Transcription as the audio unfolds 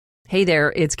Hey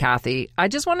there, it's Kathy. I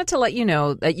just wanted to let you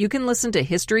know that you can listen to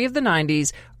History of the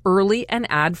 90s early and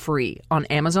ad-free on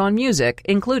Amazon Music,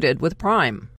 included with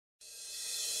Prime.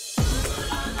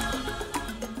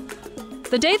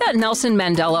 The day that Nelson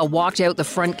Mandela walked out the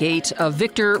front gate of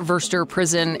Victor Verster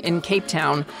Prison in Cape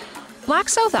Town, Black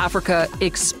South Africa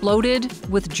exploded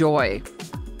with joy.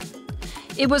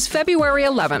 It was February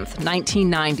 11th,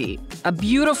 1990, a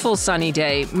beautiful sunny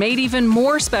day made even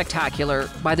more spectacular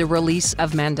by the release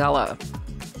of Mandela.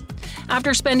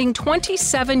 After spending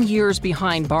 27 years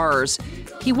behind bars,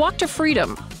 he walked to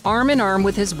freedom, arm in arm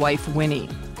with his wife, Winnie.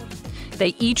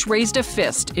 They each raised a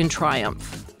fist in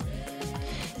triumph.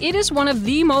 It is one of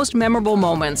the most memorable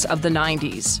moments of the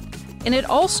 90s, and it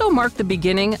also marked the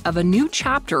beginning of a new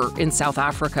chapter in South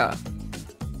Africa.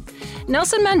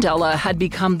 Nelson Mandela had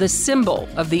become the symbol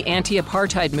of the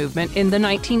anti-apartheid movement in the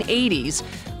 1980s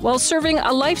while serving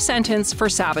a life sentence for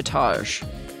sabotage.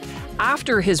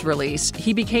 After his release,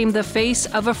 he became the face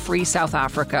of a free South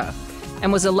Africa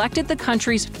and was elected the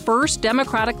country's first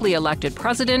democratically elected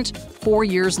president 4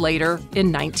 years later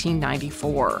in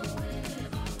 1994.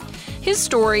 His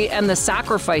story and the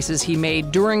sacrifices he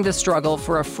made during the struggle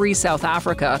for a free South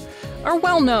Africa are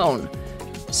well known.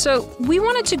 So we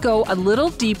wanted to go a little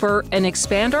deeper and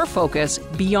expand our focus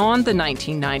beyond the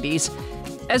 1990s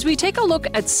as we take a look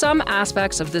at some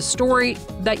aspects of this story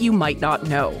that you might not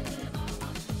know.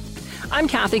 I'm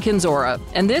Kathy Kinzora,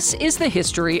 and this is the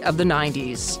history of the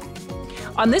 90s.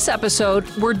 On this episode,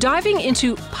 we're diving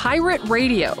into pirate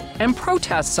radio and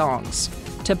protest songs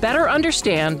to better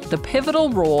understand the pivotal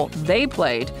role they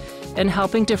played in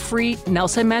helping to free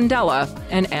Nelson Mandela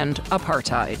and end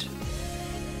apartheid.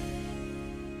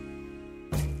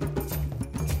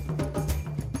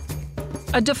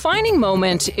 A defining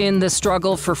moment in the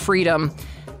struggle for freedom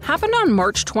happened on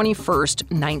March 21st,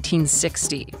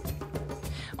 1960.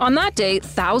 On that day,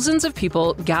 thousands of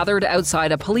people gathered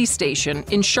outside a police station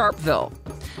in Sharpeville,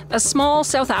 a small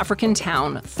South African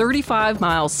town 35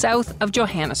 miles south of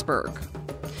Johannesburg.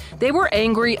 They were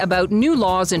angry about new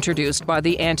laws introduced by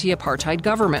the anti-apartheid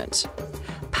government.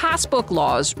 Passbook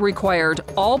laws required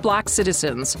all black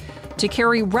citizens to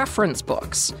carry reference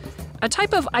books, a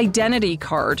type of identity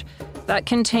card that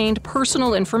contained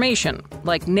personal information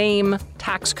like name,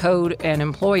 tax code, and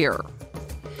employer.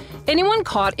 Anyone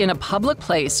caught in a public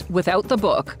place without the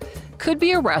book could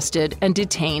be arrested and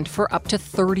detained for up to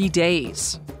 30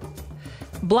 days.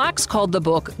 Blacks called the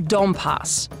book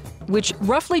Dompas, which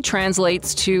roughly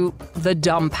translates to the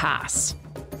dumb pass.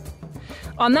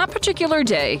 On that particular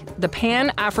day, the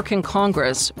Pan-African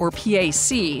Congress, or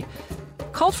PAC,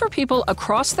 called for people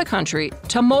across the country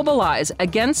to mobilize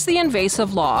against the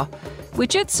invasive law,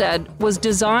 which it said was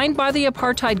designed by the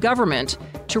apartheid government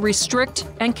to restrict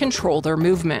and control their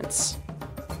movements.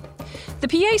 The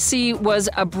PAC was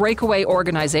a breakaway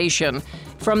organization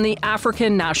from the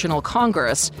African National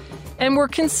Congress and were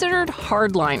considered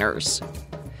hardliners.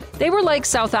 They were like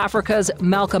South Africa's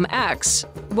Malcolm X,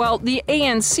 while the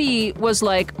ANC was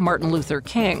like Martin Luther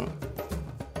King.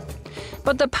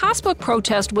 But the passbook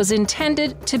protest was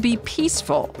intended to be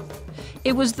peaceful.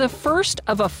 It was the first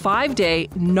of a 5-day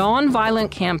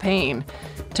non-violent campaign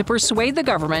to persuade the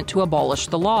government to abolish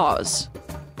the laws.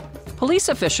 Police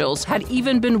officials had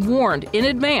even been warned in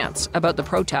advance about the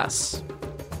protests.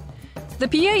 The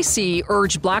PAC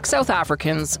urged Black South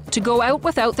Africans to go out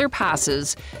without their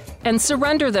passes and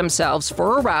surrender themselves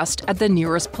for arrest at the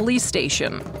nearest police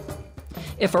station.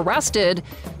 If arrested,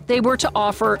 they were to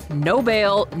offer no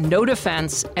bail, no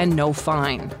defense, and no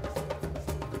fine.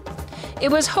 It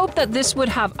was hoped that this would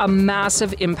have a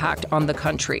massive impact on the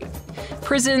country.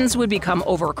 Prisons would become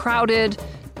overcrowded,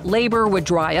 labor would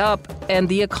dry up, and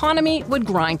the economy would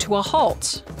grind to a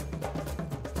halt.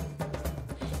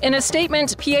 In a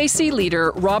statement, PAC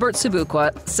leader Robert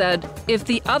Sobukwe said, "If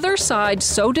the other side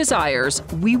so desires,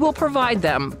 we will provide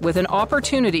them with an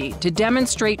opportunity to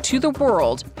demonstrate to the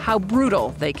world how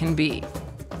brutal they can be."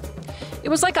 It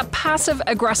was like a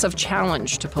passive-aggressive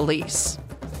challenge to police.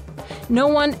 No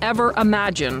one ever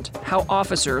imagined how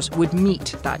officers would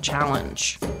meet that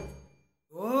challenge.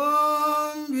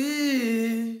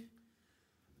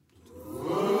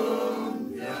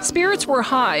 Spirits were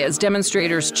high as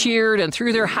demonstrators cheered and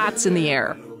threw their hats in the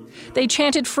air. They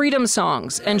chanted freedom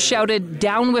songs and shouted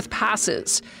 "Down with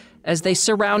passes" as they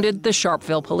surrounded the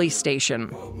Sharpeville police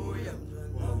station.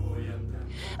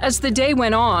 As the day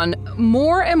went on,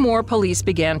 more and more police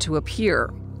began to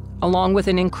appear, along with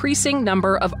an increasing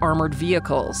number of armored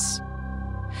vehicles.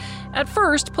 At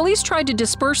first, police tried to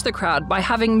disperse the crowd by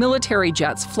having military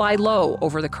jets fly low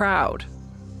over the crowd.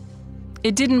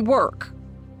 It didn't work.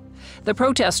 The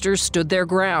protesters stood their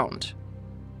ground.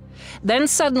 Then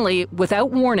suddenly,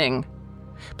 without warning,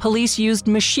 police used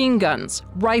machine guns,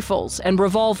 rifles, and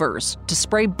revolvers to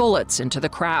spray bullets into the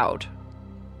crowd.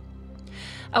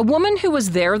 A woman who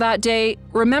was there that day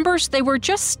remembers they were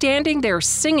just standing there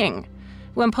singing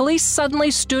when police suddenly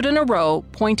stood in a row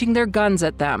pointing their guns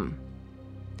at them.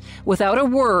 Without a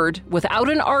word, without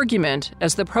an argument,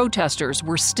 as the protesters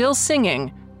were still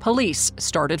singing, police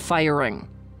started firing.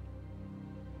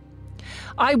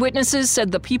 Eyewitnesses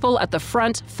said the people at the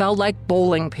front fell like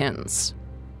bowling pins.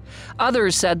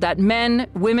 Others said that men,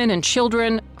 women, and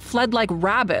children fled like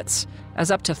rabbits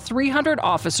as up to 300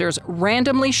 officers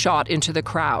randomly shot into the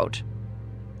crowd.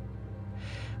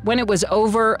 When it was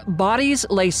over, bodies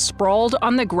lay sprawled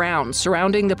on the ground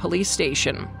surrounding the police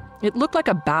station. It looked like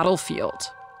a battlefield.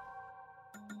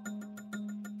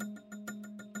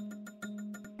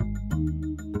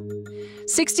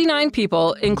 "69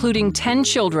 people, including 10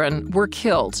 children, were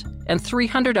killed, and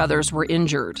 300 others were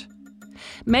injured.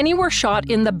 Many were shot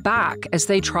in the back as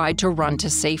they tried to run to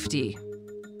safety."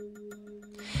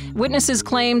 Witnesses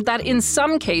claimed that in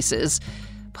some cases,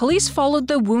 police followed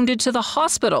the wounded to the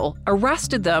hospital,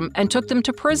 arrested them, and took them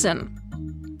to prison.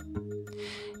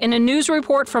 In a news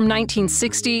report from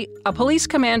 1960, a police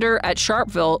commander at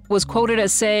Sharpeville was quoted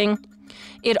as saying,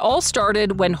 "It all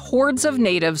started when hordes of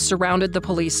natives surrounded the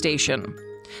police station.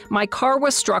 My car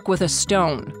was struck with a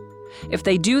stone. If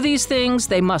they do these things,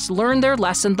 they must learn their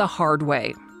lesson the hard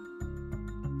way."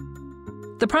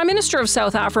 The Prime Minister of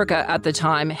South Africa at the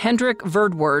time, Hendrik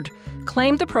Verwoerd,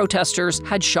 claimed the protesters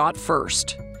had shot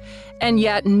first. And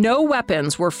yet no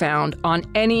weapons were found on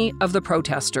any of the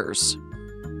protesters.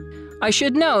 I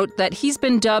should note that he's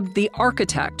been dubbed the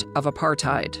architect of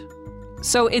apartheid.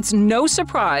 So it's no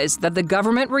surprise that the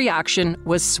government reaction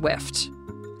was swift.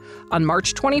 On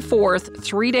March 24th,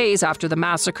 3 days after the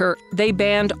massacre, they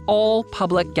banned all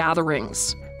public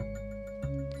gatherings.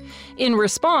 In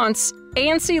response,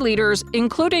 ANC leaders,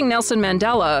 including Nelson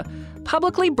Mandela,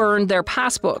 publicly burned their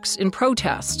passbooks in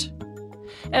protest.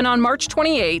 And on March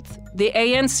 28th, the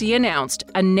ANC announced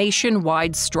a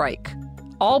nationwide strike.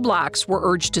 All blacks were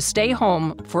urged to stay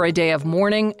home for a day of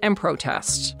mourning and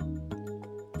protest.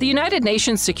 The United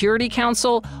Nations Security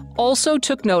Council also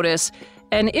took notice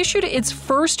and issued its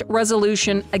first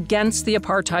resolution against the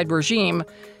apartheid regime,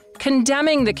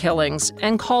 condemning the killings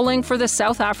and calling for the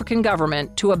South African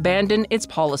government to abandon its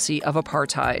policy of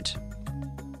apartheid.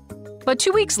 But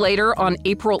 2 weeks later, on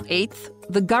April 8th,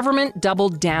 the government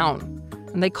doubled down,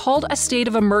 and they called a state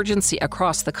of emergency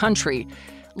across the country,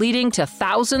 leading to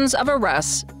thousands of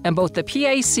arrests, and both the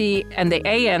PAC and the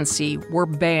ANC were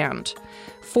banned,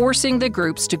 forcing the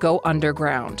groups to go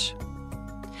underground.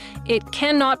 It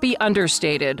cannot be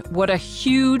understated what a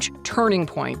huge turning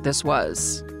point this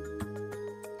was.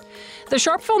 The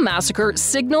Sharpeville massacre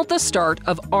signaled the start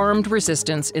of armed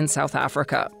resistance in South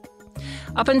Africa.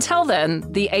 Up until then,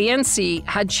 the ANC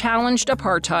had challenged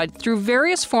apartheid through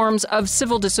various forms of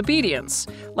civil disobedience,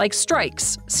 like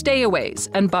strikes, stayaways,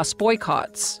 and bus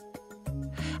boycotts.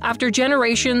 After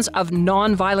generations of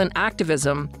nonviolent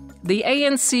activism, the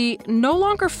ANC no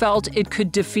longer felt it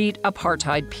could defeat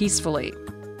apartheid peacefully.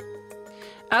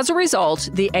 As a result,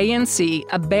 the ANC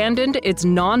abandoned its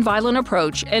nonviolent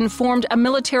approach and formed a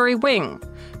military wing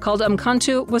called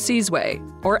Umkhonto weSizwe,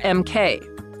 or MK.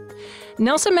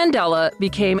 Nelson Mandela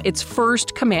became its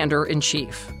first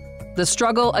commander-in-chief. The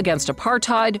struggle against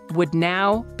apartheid would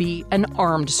now be an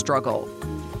armed struggle.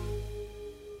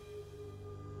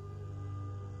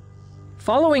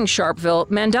 Following Sharpeville,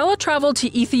 Mandela traveled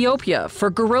to Ethiopia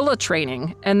for guerrilla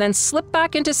training and then slipped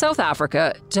back into South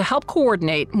Africa to help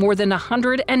coordinate more than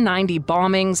 190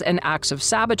 bombings and acts of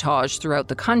sabotage throughout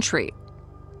the country.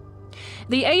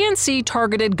 The ANC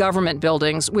targeted government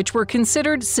buildings which were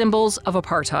considered symbols of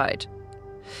apartheid.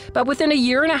 But within a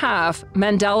year and a half,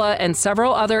 Mandela and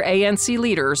several other ANC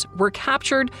leaders were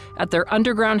captured at their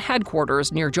underground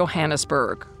headquarters near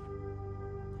Johannesburg.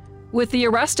 With the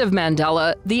arrest of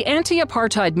Mandela, the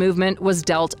anti-apartheid movement was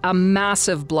dealt a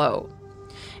massive blow.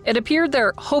 It appeared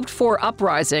their hoped-for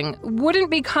uprising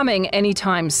wouldn't be coming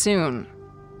anytime soon.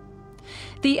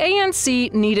 The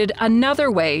ANC needed another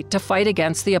way to fight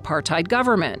against the apartheid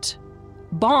government.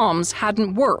 Bombs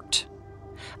hadn't worked.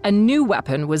 A new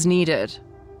weapon was needed.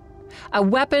 A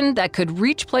weapon that could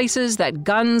reach places that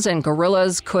guns and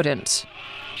guerrillas couldn't.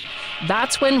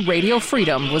 That's when Radio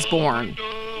Freedom was born.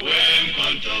 This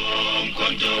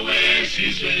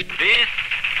is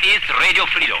Radio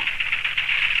Freedom,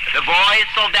 the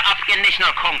voice of the African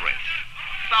National Congress,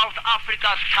 South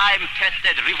Africa's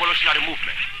time-tested revolutionary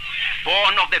movement,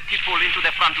 born of the people into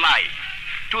the front line,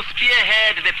 to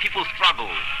spearhead the people's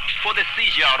struggle for the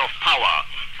seizure of power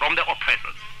from the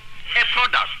oppressors, a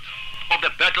product of the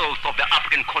battles of the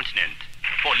African continent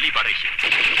for liberation.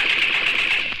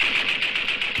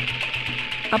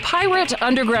 A pirate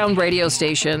underground radio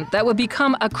station that would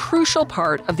become a crucial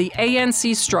part of the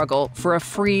ANC struggle for a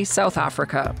free South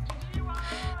Africa.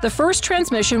 The first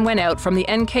transmission went out from the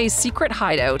NK's secret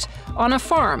hideout on a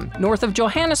farm north of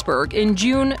Johannesburg in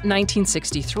June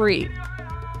 1963.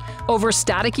 Over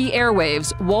staticky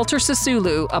airwaves, Walter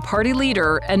Sisulu, a party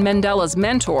leader and Mandela's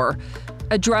mentor,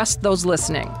 addressed those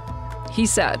listening. He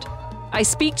said, "I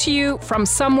speak to you from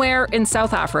somewhere in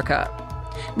South Africa.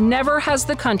 Never has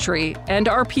the country and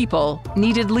our people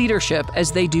needed leadership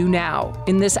as they do now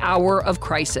in this hour of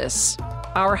crisis.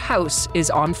 Our house is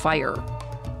on fire."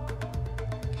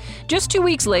 Just 2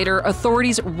 weeks later,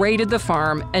 authorities raided the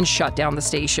farm and shut down the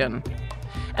station.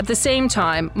 At the same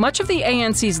time, much of the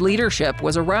ANC's leadership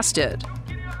was arrested.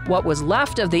 What was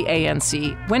left of the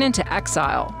ANC went into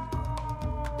exile.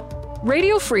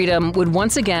 Radio Freedom would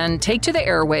once again take to the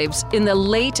airwaves in the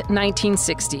late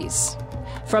 1960s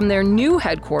from their new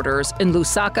headquarters in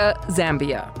Lusaka,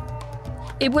 Zambia.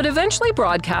 It would eventually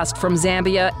broadcast from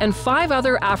Zambia and 5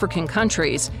 other African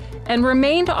countries and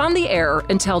remained on the air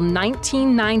until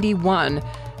 1991,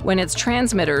 when its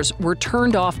transmitters were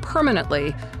turned off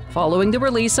permanently following the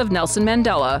release of Nelson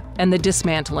Mandela and the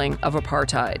dismantling of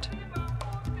apartheid.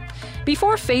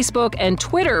 Before Facebook and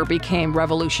Twitter became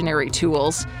revolutionary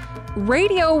tools,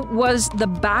 radio was the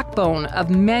backbone of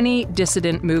many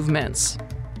dissident movements.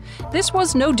 This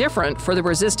was no different for the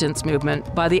resistance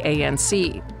movement by the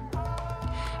ANC.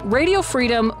 Radio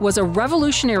Freedom was a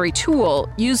revolutionary tool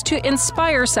used to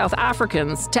inspire South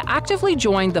Africans to actively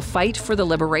join the fight for the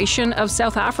liberation of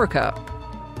South Africa.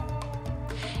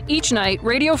 Each night,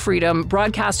 Radio Freedom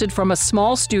broadcasted from a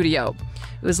small studio.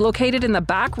 It was located in the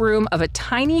back room of a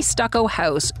tiny stucco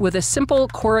house with a simple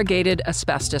corrugated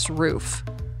asbestos roof.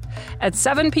 At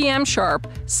 7 p.m. sharp,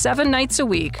 7 nights a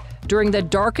week, during the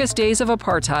darkest days of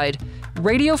apartheid,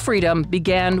 Radio Freedom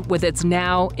began with its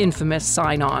now infamous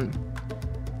sign-on.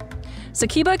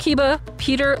 Sakiba Kiba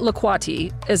Peter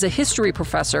Lakwati is a history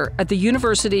professor at the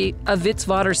University of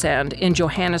Witwatersrand in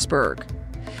Johannesburg.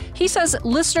 He says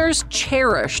listeners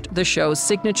cherished the show's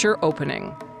signature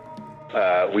opening.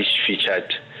 Which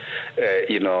featured,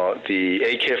 the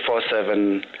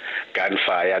AK-47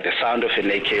 gunfire, the sound of an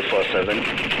AK-47.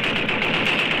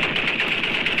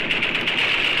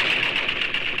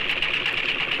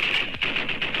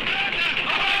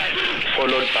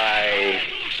 Followed by,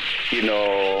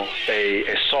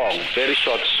 a song, very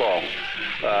short song,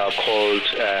 called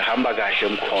Hamba Kahle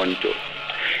Mkhonto.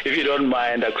 If you don't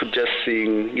mind, I could just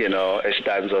sing, a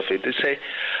stanza of it. They say,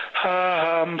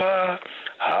 Hamba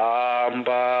Kahle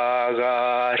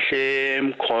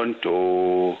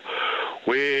Mkhonto,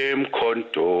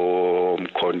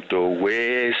 Mkhonto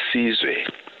wesizwe.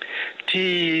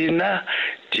 Tina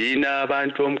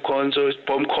bantu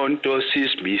bomkhonto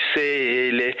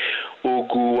sisimisele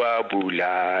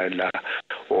ukuwabulala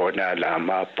ona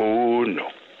lamabhuno.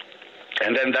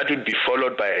 And then that would be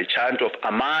followed by a chant of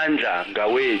Amandla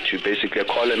Ngawethu, basically a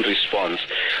call and response,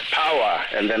 power,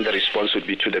 and then the response would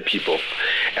be to the people.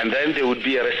 And then there would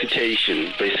be a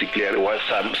recitation, basically,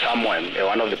 someone,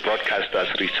 one of the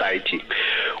broadcasters reciting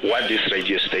what this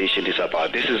radio station is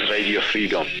about. This is Radio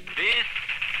Freedom. This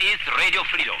is Radio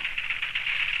Freedom,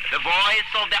 the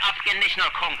voice of the African National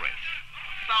Congress,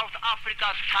 South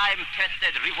Africa's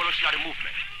time-tested revolutionary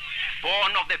movement,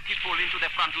 born of the people into the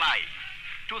front line.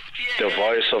 The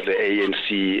voice of the ANC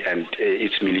and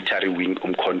its military wing,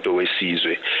 Umkhonto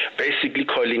wesizwe, basically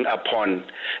calling upon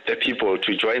the people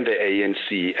to join the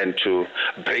ANC and to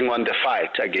bring on the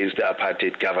fight against the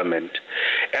apartheid government.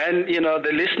 And,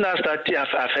 the listeners that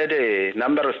I've had a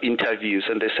number of interviews,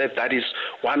 and they said that is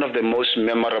one of the most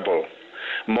memorable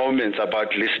moments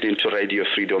about listening to Radio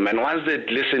Freedom. And once they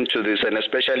listened to this, and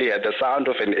especially at the sound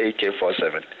of an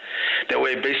AK-47, they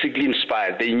were basically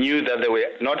inspired. They knew that they were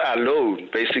not alone,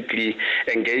 basically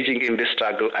engaging in this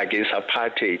struggle against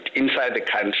apartheid inside the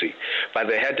country, but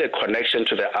they had a connection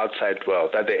to the outside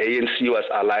world, that the ANC was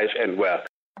alive and well.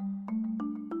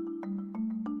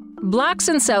 Blacks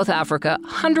in South Africa,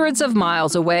 hundreds of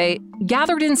miles away,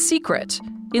 gathered in secret,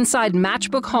 inside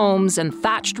matchbook homes and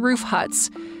thatched roof huts,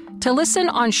 to listen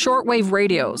on shortwave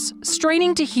radios,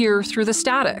 straining to hear through the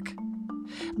static.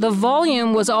 The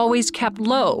volume was always kept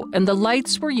low and the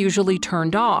lights were usually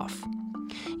turned off.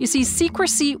 You see,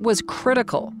 secrecy was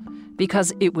critical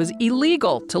because it was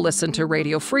illegal to listen to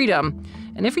Radio Freedom,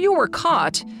 and if you were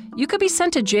caught, you could be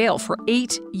sent to jail for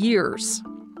 8 years.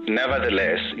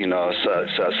 Nevertheless,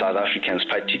 South Africans,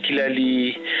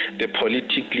 particularly the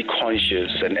politically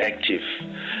conscious and active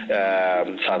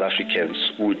South Africans,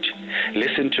 would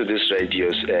listen to these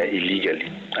radios illegally,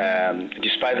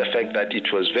 despite the fact that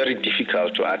it was very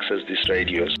difficult to access these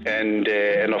radios. And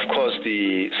of course,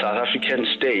 the South African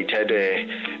state had a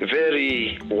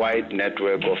very wide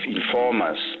network of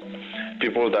informers,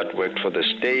 people that worked for the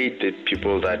state, the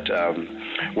people that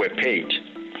were paid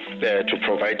to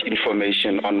provide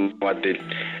information on what the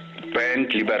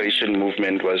band liberation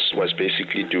movement was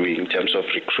basically doing in terms of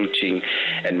recruiting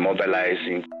and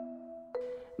mobilizing.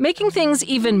 Making things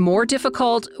even more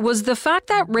difficult was the fact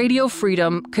that radio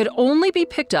freedom could only be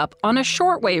picked up on a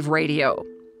shortwave radio.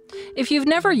 If you've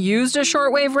never used a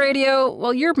shortwave radio,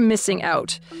 well, you're missing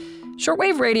out.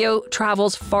 Shortwave radio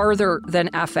travels farther than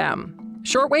FM.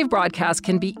 Shortwave broadcasts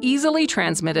can be easily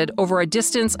transmitted over a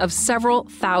distance of several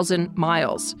thousand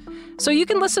miles. So you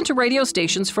can listen to radio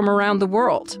stations from around the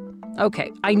world.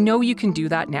 Okay, I know you can do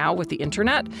that now with the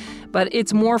internet, but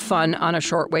it's more fun on a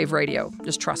shortwave radio.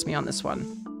 Just trust me on this one.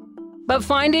 But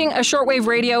finding a shortwave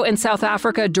radio in South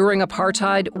Africa during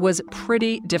apartheid was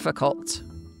pretty difficult.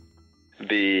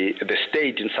 The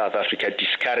state in South Africa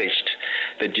discouraged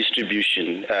the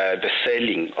distribution, the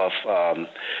selling of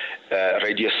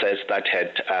radio sets that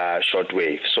had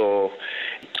shortwave. So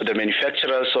the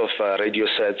manufacturers of radio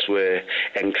sets were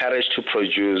encouraged to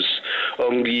produce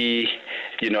only,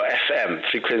 FM,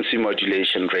 frequency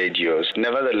modulation radios.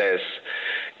 Nevertheless,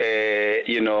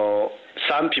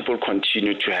 some people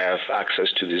continued to have access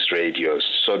to these radios,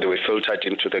 so they were filtered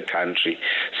into the country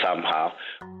somehow.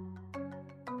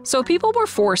 So people were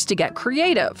forced to get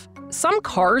creative. Some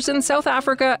cars in South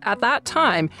Africa at that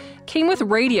time came with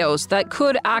radios that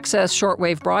could access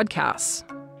shortwave broadcasts.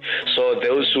 So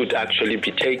those would actually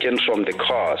be taken from the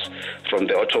cars, from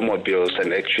the automobiles,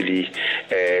 and actually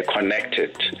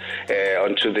connected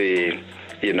onto the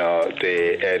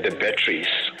batteries.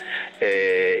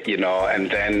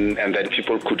 And then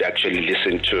people could actually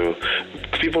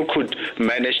people could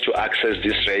manage to access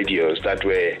these radios that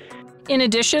way. In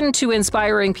addition to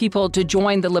inspiring people to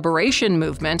join the liberation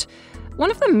movement,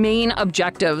 one of the main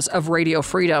objectives of Radio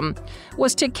Freedom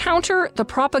was to counter the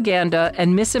propaganda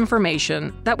and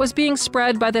misinformation that was being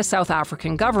spread by the South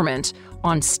African government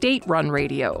on state-run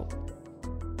radio.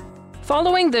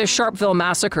 Following the Sharpeville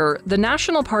massacre, the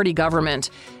National Party government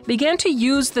began to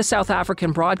use the South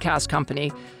African Broadcast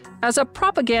Company as a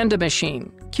propaganda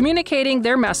machine, communicating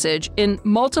their message in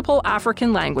multiple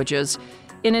African languages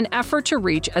in an effort to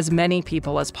reach as many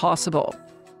people as possible.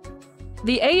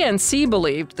 The ANC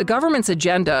believed the government's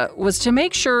agenda was to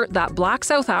make sure that Black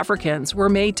South Africans were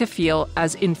made to feel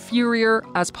as inferior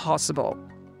as possible.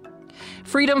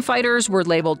 Freedom fighters were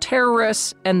labeled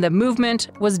terrorists, and the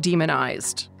movement was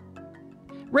demonized.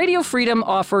 Radio Freedom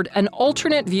offered an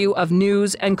alternate view of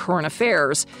news and current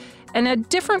affairs, and a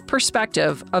different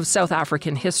perspective of South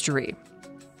African history.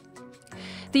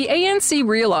 The ANC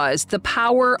realized the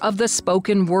power of the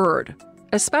spoken word,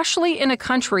 especially in a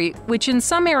country which in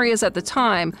some areas at the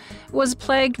time was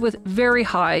plagued with very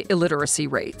high illiteracy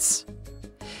rates.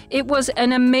 It was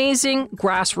an amazing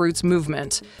grassroots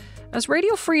movement, as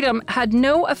Radio Freedom had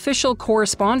no official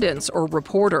correspondents or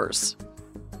reporters.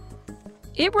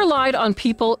 It relied on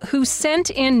people who sent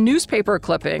in newspaper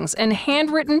clippings and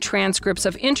handwritten transcripts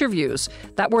of interviews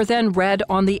that were then read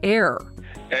on the air.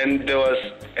 And there was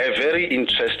a very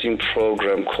interesting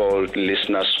program called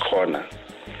Listener's Corner.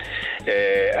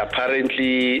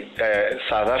 Apparently,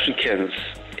 South Africans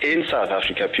in South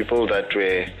Africa, people that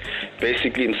were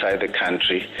basically inside the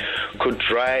country, could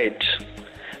write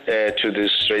to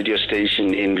this radio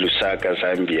station in Lusaka,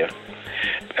 Zambia,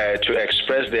 to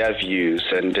express their views,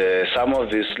 and some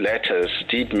of these letters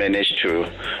did manage to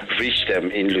reach them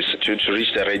to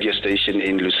reach the radio station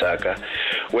in Lusaka,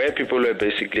 where people were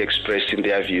basically expressing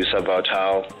their views about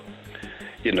how,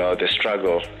 the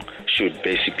struggle should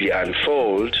basically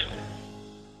unfold.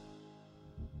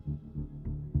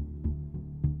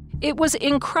 It was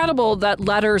incredible that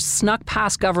letters snuck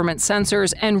past government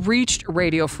censors and reached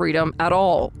Radio Freedom at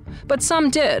all. But some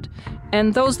did,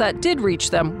 and those that did reach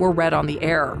them were read on the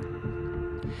air.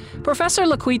 Professor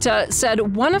Lakwita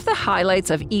said one of the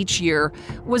highlights of each year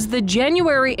was the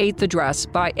January 8th address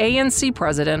by ANC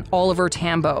President Oliver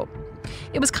Tambo.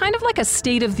 It was kind of like a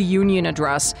State of the Union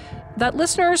address that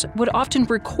listeners would often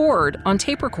record on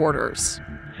tape recorders,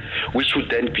 which would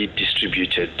then be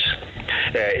distributed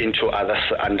into other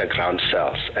underground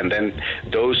cells, and then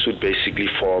those would basically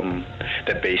form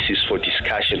the basis for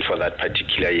discussion for that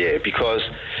particular year, because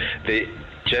the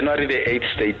January the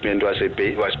 8th statement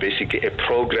was basically a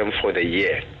program for the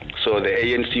year. So the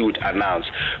ANC would announce,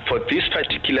 for this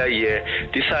particular year,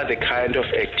 these are the kind of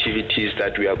activities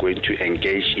that we are going to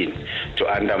engage in to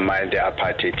undermine the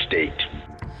apartheid state.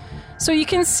 So you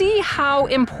can see how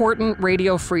important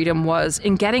radio freedom was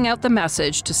in getting out the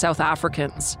message to South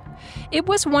Africans. It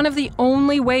was one of the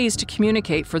only ways to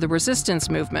communicate for the resistance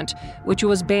movement, which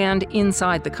was banned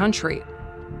inside the country.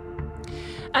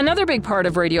 Another big part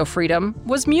of radio freedom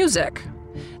was music.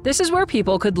 This is where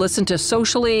people could listen to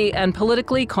socially and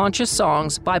politically conscious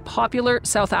songs by popular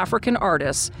South African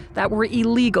artists that were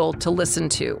illegal to listen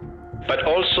to. But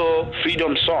also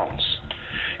freedom songs.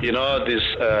 You know, these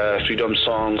freedom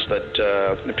songs that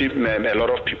a lot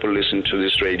of people listen to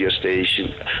this radio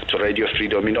station, to Radio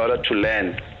Freedom, in order to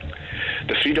learn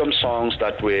the freedom songs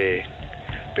that were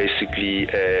basically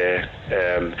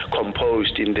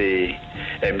composed in the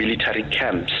military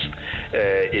camps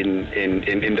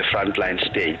in the frontline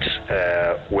states,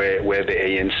 where the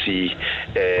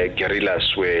ANC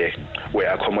guerrillas were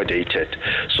accommodated.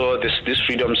 So these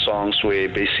freedom songs were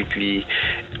basically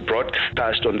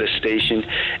broadcast on the station,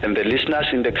 and the listeners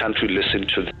in the country listened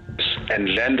to this and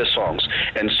learn the songs.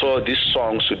 And so these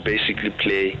songs would basically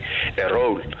play a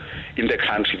role in the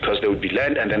country because they would be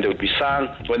learned and then they would be sung.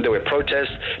 When there were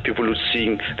protests, people would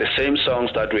sing the same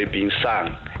songs that were being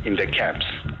sung in the camps.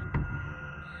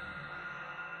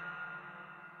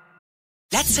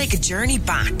 Let's take a journey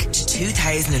back to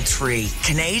 2003.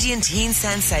 Canadian teen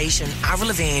sensation Avril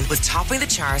Lavigne was topping the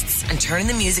charts and turning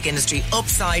the music industry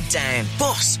upside down.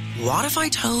 But what if I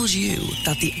told you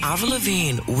that the Avril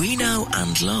Lavigne we know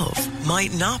and love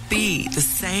might not be the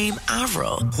same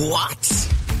Avril? What?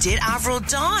 Did Avril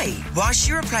die? Was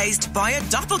she replaced by a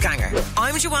doppelganger?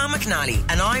 I'm Joanne McNally,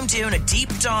 and I'm doing a deep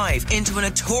dive into a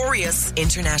notorious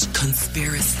internet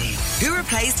conspiracy. Who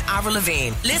replaced Avril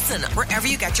Lavigne? Listen wherever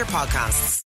you get your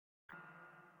podcasts.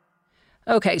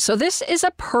 Okay, so this is a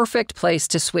perfect place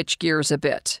to switch gears a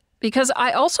bit, because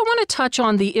I also want to touch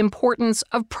on the importance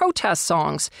of protest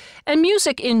songs and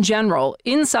music in general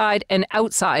inside and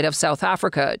outside of South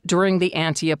Africa during the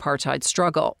anti-apartheid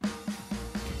struggle.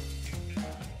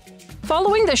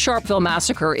 Following the Sharpeville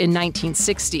massacre in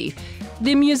 1960,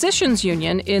 the Musicians'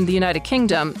 Union in the United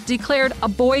Kingdom declared a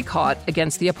boycott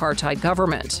against the apartheid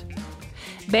government.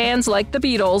 Bands like the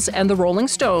Beatles and the Rolling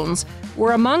Stones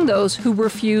were among those who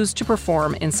refused to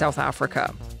perform in South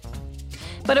Africa.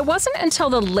 But it wasn't until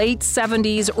the late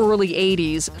 70s, early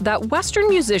 80s that Western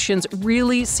musicians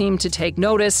really seemed to take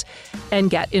notice and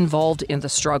get involved in the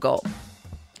struggle.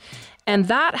 And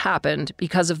that happened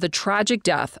because of the tragic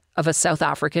death of a South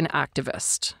African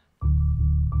activist.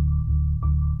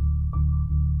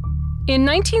 In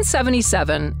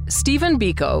 1977, Stephen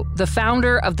Biko, the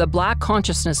founder of the Black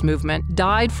Consciousness Movement,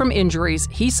 died from injuries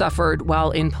he suffered while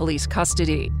in police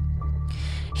custody.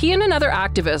 He and another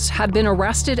activist had been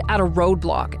arrested at a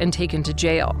roadblock and taken to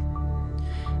jail.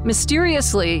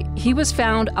 Mysteriously, he was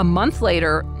found a month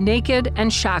later, naked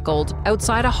and shackled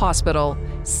outside a hospital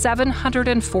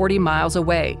 740 miles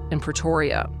away in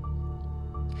Pretoria.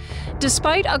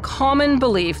 Despite a common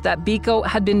belief that Biko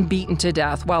had been beaten to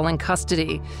death while in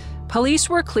custody, police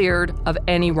were cleared of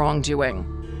any wrongdoing.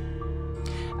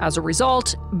 As a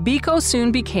result, Biko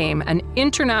soon became an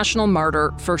international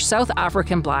martyr for South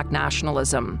African black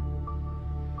nationalism.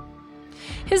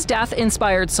 His death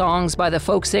inspired songs by the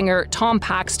folk singer Tom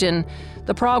Paxton,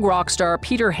 the prog rock star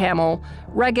Peter Hamill,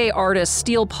 reggae artists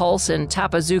Steel Pulse and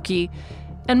Tapazuki,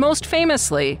 and most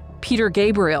famously, Peter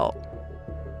Gabriel.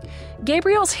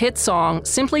 Gabriel's hit song,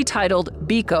 simply titled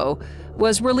Biko,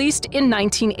 was released in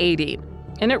 1980,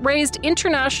 and it raised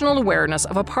international awareness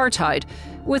of apartheid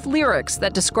with lyrics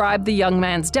that described the young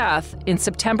man's death in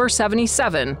September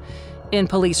 1977 in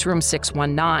Police Room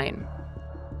 619.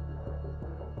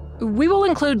 We will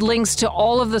include links to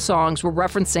all of the songs we're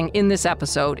referencing in this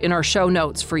episode in our show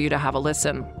notes for you to have a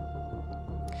listen.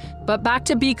 But back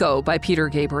to Biko by Peter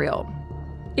Gabriel.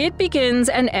 It begins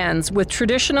and ends with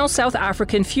traditional South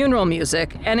African funeral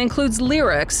music and includes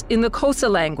lyrics in the Xhosa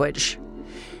language,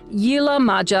 Yila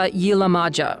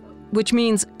Maja, which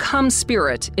means come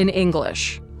spirit in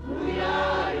English.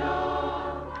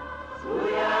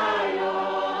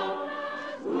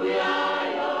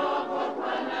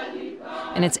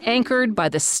 And it's anchored by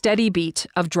the steady beat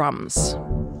of drums.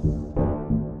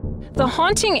 The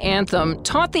haunting anthem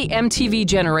taught the MTV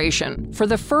generation for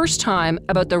the first time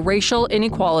about the racial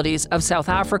inequalities of South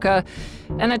Africa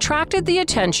and attracted the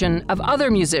attention of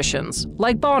other musicians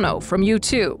like Bono from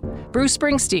U2, Bruce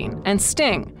Springsteen, and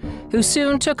Sting, who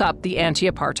soon took up the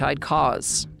anti-apartheid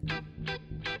cause.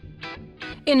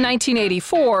 In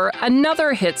 1984,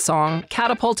 another hit song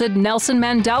catapulted Nelson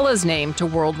Mandela's name to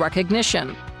world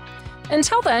recognition.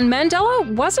 Until then, Mandela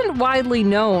wasn't widely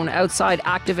known outside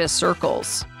activist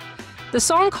circles. The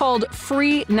song called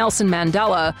Free Nelson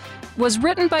Mandela was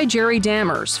written by Jerry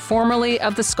Dammers, formerly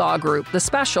of the ska group The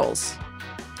Specials.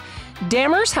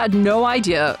 Dammers had no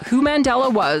idea who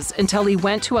Mandela was until he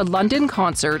went to a London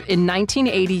concert in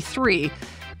 1983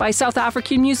 by South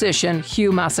African musician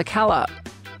Hugh Masekela.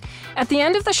 At the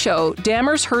end of the show,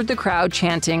 Dammers heard the crowd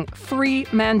chanting, "Free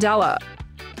Mandela."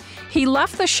 He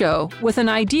left the show with an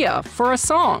idea for a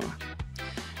song.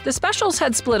 The Specials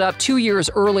had split up 2 years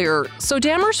earlier, so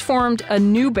Dammers formed a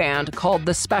new band called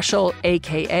The Special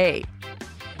AKA.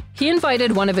 He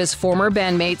invited one of his former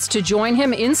bandmates to join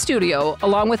him in studio,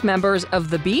 along with members of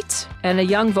The Beat and a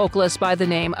young vocalist by the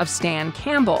name of Stan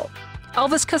Campbell.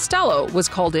 Elvis Costello was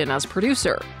called in as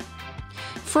producer.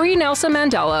 Free Nelson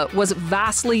Mandela was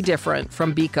vastly different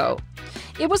from Biko.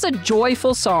 It was a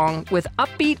joyful song with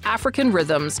upbeat African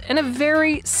rhythms and a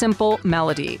very simple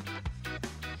melody.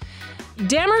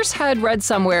 Dammers had read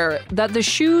somewhere that the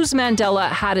shoes Mandela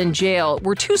had in jail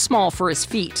were too small for his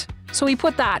feet, so he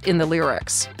put that in the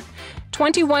lyrics.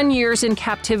 21 years in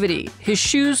captivity, his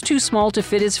shoes too small to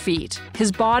fit his feet,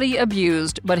 his body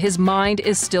abused, but his mind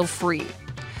is still free.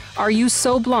 Are you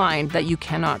so blind that you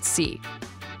cannot see?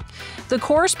 The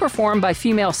chorus, performed by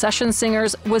female session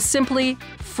singers, was simply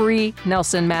Free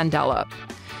Nelson Mandela.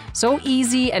 So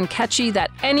easy and catchy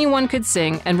that anyone could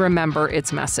sing and remember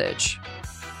its message.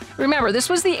 Remember, this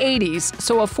was the 80s,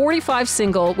 so a 45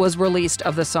 single was released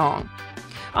of the song.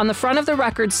 On the front of the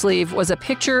record sleeve was a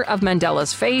picture of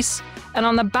Mandela's face, and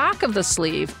on the back of the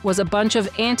sleeve was a bunch of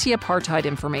anti-apartheid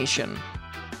information.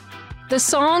 The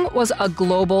song was a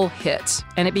global hit,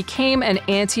 and it became an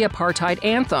anti-apartheid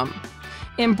anthem.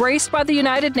 Embraced by the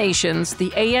United Nations,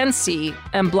 the ANC,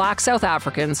 and Black South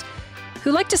Africans,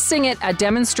 who like to sing it at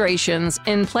demonstrations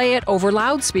and play it over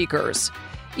loudspeakers,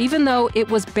 even though it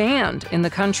was banned in the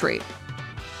country.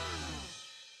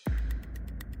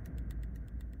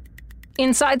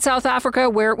 Inside South Africa,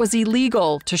 where it was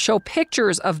illegal to show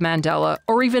pictures of Mandela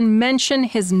or even mention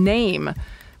his name,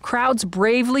 crowds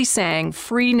bravely sang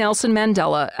Free Nelson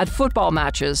Mandela at football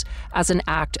matches as an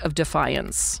act of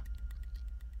defiance.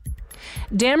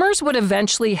 Dammers would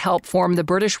eventually help form the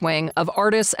British wing of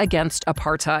Artists Against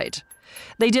Apartheid.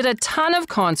 They did a ton of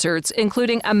concerts,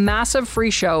 including a massive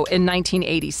free show in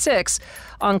 1986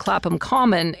 on Clapham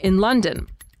Common in London.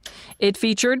 It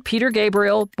featured Peter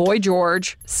Gabriel, Boy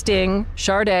George, Sting,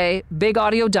 Sade, Big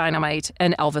Audio Dynamite,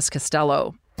 and Elvis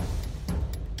Costello.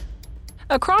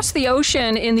 Across the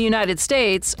ocean in the United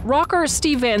States, rocker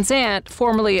Steve Van Zandt,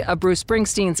 formerly of Bruce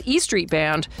Springsteen's E Street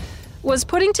Band, was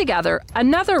putting together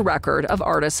another record of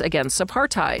Artists Against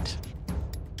Apartheid.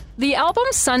 The album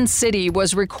Sun City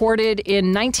was recorded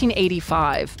in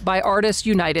 1985 by Artists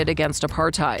United Against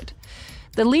Apartheid.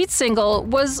 The lead single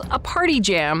was a party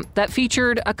jam that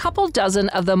featured a couple dozen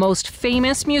of the most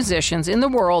famous musicians in the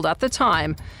world at the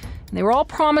time. They were all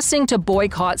promising to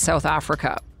boycott South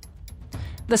Africa.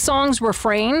 The song's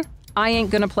refrain, "I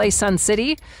Ain't Gonna Play Sun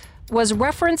City," was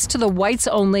reference to the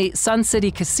whites-only Sun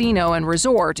City Casino and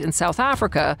Resort in South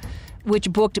Africa,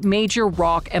 which booked major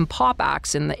rock and pop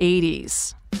acts in the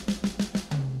 80s.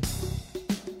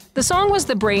 The song was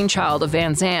the brainchild of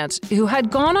Van Zandt, who had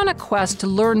gone on a quest to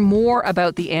learn more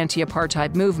about the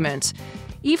anti-apartheid movement,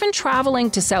 even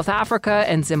traveling to South Africa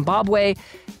and Zimbabwe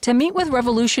to meet with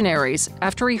revolutionaries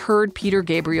after he heard Peter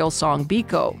Gabriel's song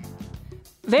Biko.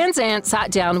 Van Zandt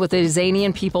sat down with the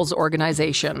Zanian People's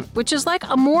Organization, which is like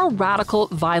a more radical,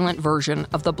 violent version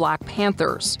of the Black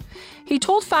Panthers. He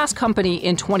told Fast Company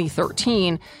in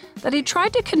 2013 that he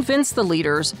tried to convince the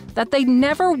leaders that they'd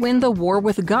never win the war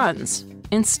with guns.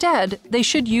 Instead, they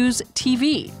should use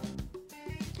TV.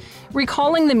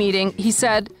 Recalling the meeting, he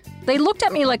said, "They looked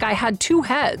at me like I had two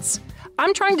heads.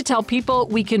 I'm trying to tell people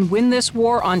we can win this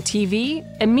war on TV,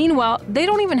 and meanwhile, they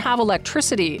don't even have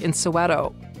electricity in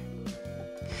Soweto."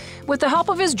 With the help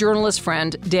of his journalist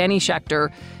friend, Danny Schechter,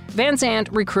 Van Zandt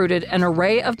recruited an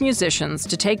array of musicians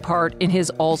to take part in his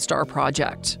all-star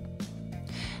project.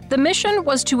 The mission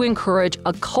was to encourage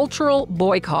a cultural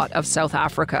boycott of South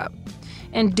Africa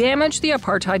and damage the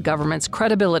apartheid government's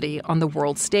credibility on the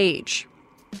world stage.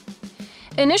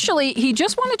 Initially, he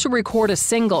just wanted to record a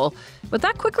single, but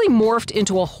that quickly morphed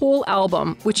into a whole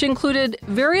album, which included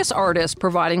various artists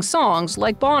providing songs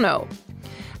like Bono.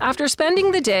 After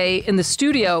spending the day in the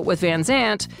studio with Van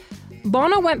Zandt,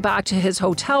 Bono went back to his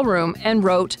hotel room and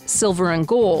wrote Silver and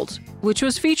Gold, which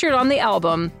was featured on the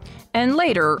album and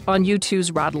later on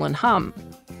U2's Rattle and Hum.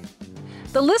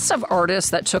 The list of artists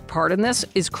that took part in this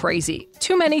is crazy,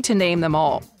 too many to name them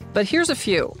all, but here's a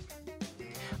few.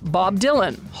 Bob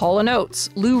Dylan, Hall & Oates,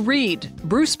 Lou Reed,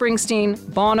 Bruce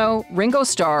Springsteen, Bono, Ringo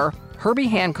Starr, Herbie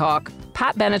Hancock,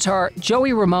 Pat Benatar,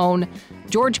 Joey Ramone,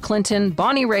 George Clinton,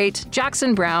 Bonnie Raitt,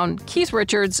 Jackson Browne, Keith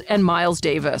Richards, and Miles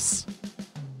Davis.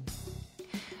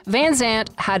 Van Zandt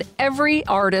had every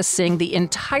artist sing the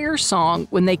entire song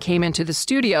when they came into the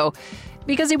studio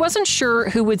because he wasn't sure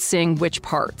who would sing which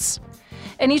parts.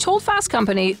 And he told Fast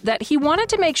Company that he wanted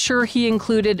to make sure he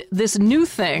included this new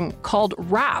thing called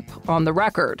rap on the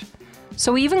record.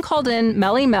 So he even called in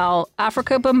Melly Mel,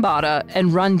 Africa Bambaataa,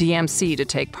 and Run DMC to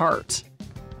take part.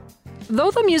 Though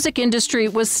the music industry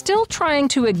was still trying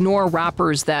to ignore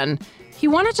rappers then, he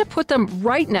wanted to put them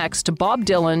right next to Bob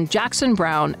Dylan, Jackson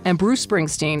Browne, and Bruce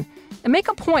Springsteen and make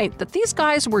a point that these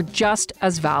guys were just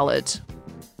as valid.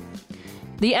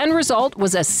 The end result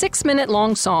was a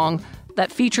 6-minute-long song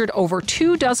that featured over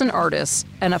 24 artists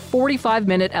and a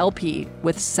 45-minute LP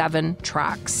with 7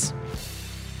 tracks.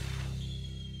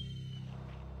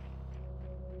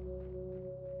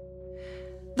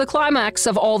 The climax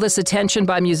of all this attention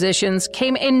by musicians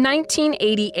came in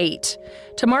 1988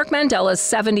 to mark Mandela's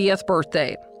 70th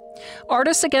birthday.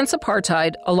 Artists Against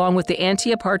Apartheid, along with the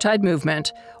anti-apartheid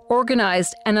movement,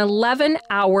 organized an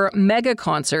 11-hour mega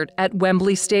concert at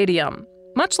Wembley Stadium,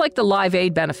 much like the Live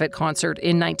Aid benefit concert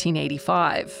in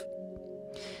 1985.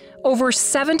 Over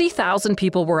 70,000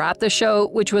 people were at the show,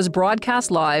 which was broadcast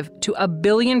live to 1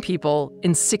 billion people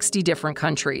in 60 different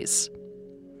countries.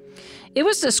 It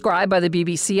was described by the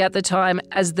BBC at the time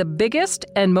as the biggest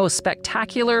and most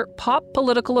spectacular pop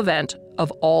political event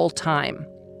of all time.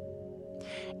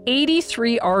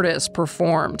 83 artists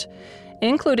performed,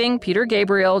 including Peter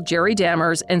Gabriel, Jerry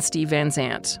Dammers, and Steve Van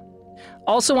Zandt.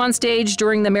 Also on stage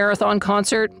during the marathon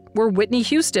concert were Whitney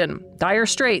Houston, Dire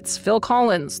Straits, Phil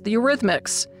Collins, The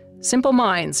Eurythmics, Simple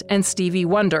Minds, and Stevie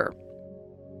Wonder.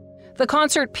 The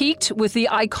concert peaked with the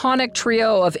iconic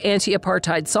trio of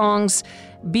anti-apartheid songs,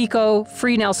 Biko,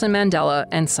 Free Nelson Mandela,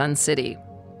 and Sun City.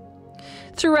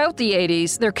 Throughout the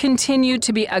 80s, there continued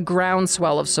to be a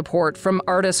groundswell of support from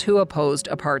artists who opposed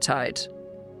apartheid.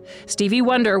 Stevie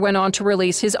Wonder went on to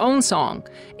release his own song,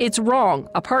 It's Wrong,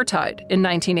 Apartheid, in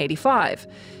 1985,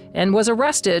 and was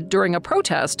arrested during a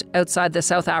protest outside the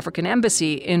South African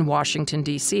Embassy in Washington,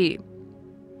 D.C.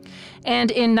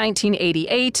 And in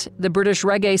 1988, the British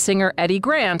reggae singer Eddie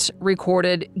Grant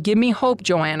recorded Give Me Hope,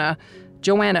 Joanna,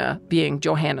 Joanna being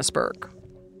Johannesburg.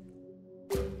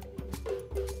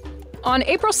 On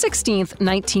April 16,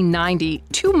 1990,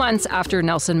 2 months after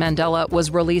Nelson Mandela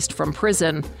was released from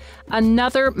prison,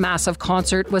 another massive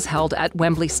concert was held at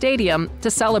Wembley Stadium to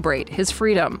celebrate his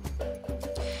freedom.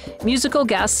 Musical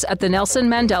guests at the Nelson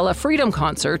Mandela Freedom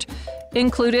Concert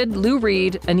included Lou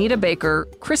Reed, Anita Baker,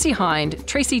 Chrissie Hynde,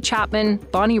 Tracy Chapman,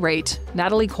 Bonnie Raitt,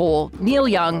 Natalie Cole, Neil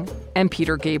Young, and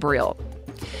Peter Gabriel.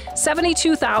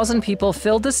 72,000 people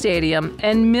filled the stadium,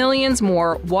 and millions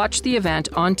more watched the event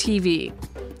on TV.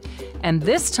 And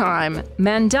this time,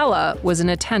 Mandela was in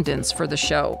attendance for the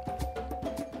show.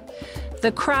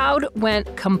 The crowd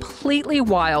went completely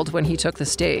wild when he took the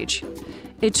stage.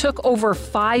 It took over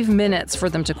 5 minutes for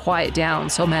them to quiet down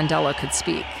so Mandela could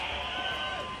speak.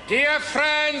 Dear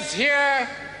friends here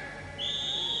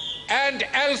and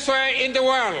elsewhere in the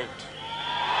world,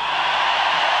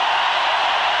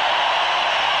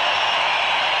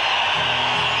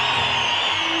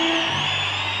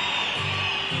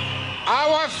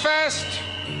 our first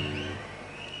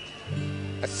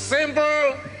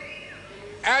symbol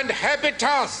and happy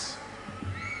task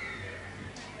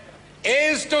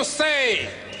is to say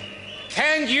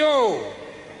thank you.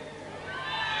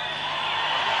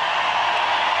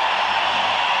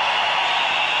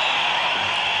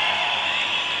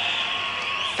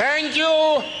 Thank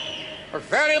you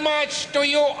very much to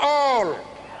you all.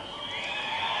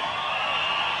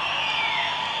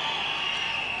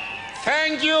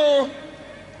 Thank you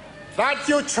that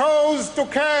you chose to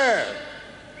care.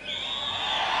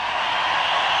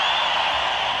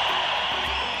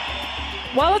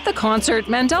 While at the concert,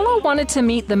 Mandela wanted to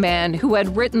meet the man who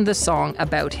had written the song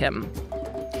about him.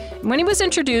 When he was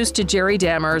introduced to Jerry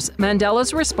Dammers,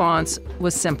 Mandela's response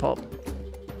was simple.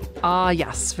 Ah,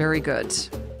 yes, very good.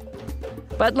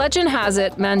 But legend has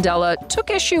it, Mandela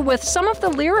took issue with some of the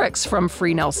lyrics from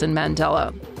Free Nelson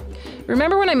Mandela.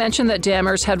 Remember when I mentioned that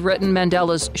Dammers had written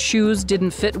Mandela's shoes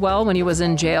didn't fit well when he was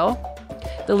in jail?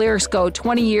 The lyrics go,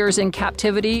 20 years in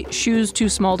captivity, shoes too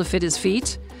small to fit his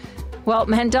feet. Well,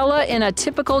 Mandela, in a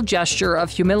typical gesture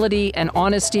of humility and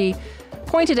honesty,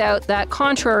 pointed out that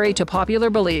contrary to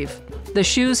popular belief, the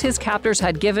shoes his captors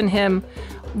had given him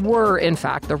were in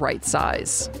fact the right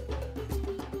size.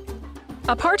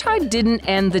 Apartheid didn't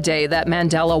end the day that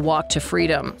Mandela walked to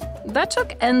freedom. That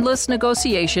took endless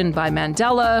negotiation by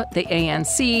Mandela, the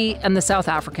ANC, and the South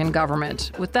African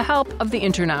government, with the help of the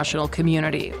international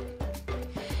community.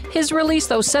 His release,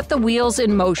 though, set the wheels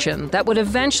in motion that would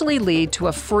eventually lead to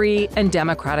a free and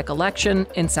democratic election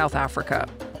in South Africa.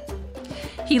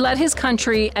 He led his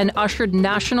country and ushered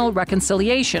national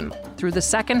reconciliation through the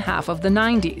second half of the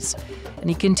 90s, and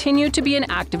he continued to be an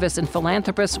activist and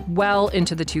philanthropist well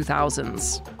into the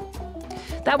 2000s.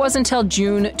 That was until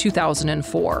June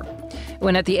 2004,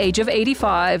 when at the age of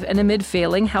 85 and amid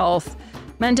failing health,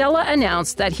 Mandela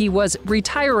announced that he was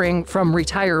retiring from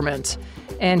retirement,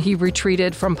 and he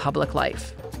retreated from public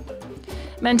life.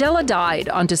 Mandela died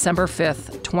on December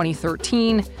 5th,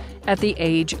 2013, at the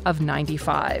age of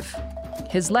 95.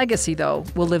 His legacy, though,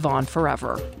 will live on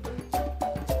forever.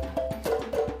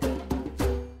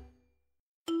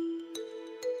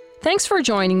 Thanks for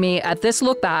joining me at this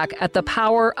look back at the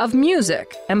power of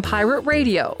music and pirate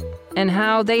radio and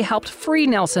how they helped free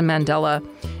Nelson Mandela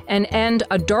and end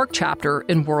a dark chapter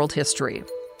in world history.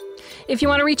 If you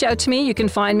want to reach out to me, you can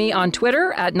find me on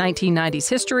Twitter at 1990s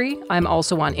History. I'm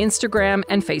also on Instagram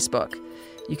and Facebook.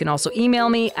 You can also email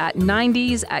me at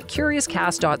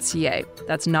 90s@curiouscast.ca.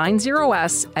 That's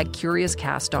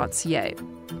 90s@curiouscast.ca.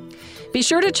 Be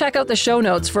sure to check out the show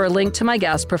notes for a link to my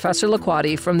guest, Professor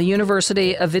Lakwadi from the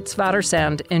University of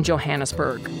Witwatersrand in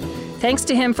Johannesburg. Thanks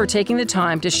to him for taking the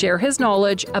time to share his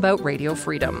knowledge about radio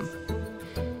freedom.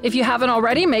 If you haven't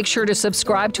already, make sure to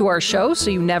subscribe to our show so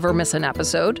you never miss an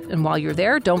episode. And while you're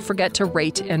there, don't forget to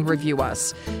rate and review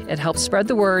us. It helps spread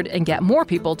the word and get more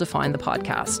people to find the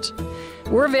podcast.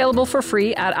 We're available for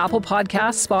free at Apple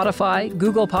Podcasts, Spotify,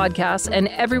 Google Podcasts, and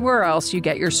everywhere else you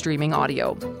get your streaming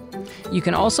audio. You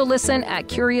can also listen at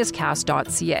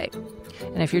curiouscast.ca.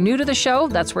 And if you're new to the show,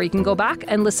 that's where you can go back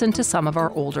and listen to some of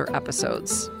our older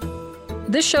episodes.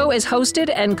 This show is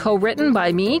hosted and co-written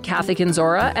by me, Kathy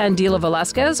Kinzora, and Dila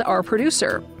Velasquez, our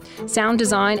producer. Sound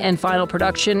design and final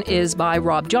production is by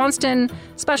Rob Johnston.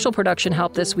 Special production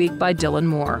help this week by Dylan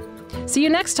Moore. See you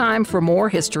next time for more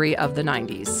history of the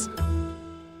 90s.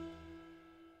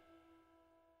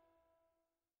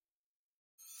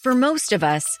 For most of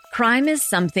us, crime is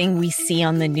something we see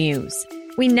on the news.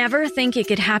 We never think it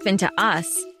could happen to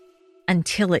us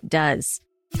until it does.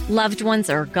 Loved ones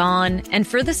are gone, and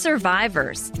for the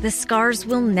survivors, the scars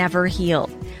will never heal.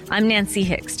 I'm Nancy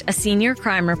Hixt, a senior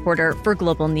crime reporter for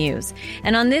Global News.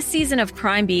 And on this season of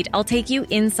Crime Beat, I'll take you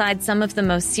inside some of the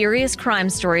most serious crime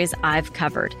stories I've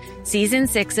covered. Season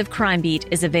 6 of Crime Beat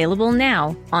is available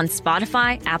now on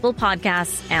Spotify, Apple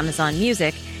Podcasts, Amazon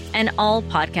Music, and all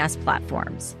podcast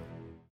platforms.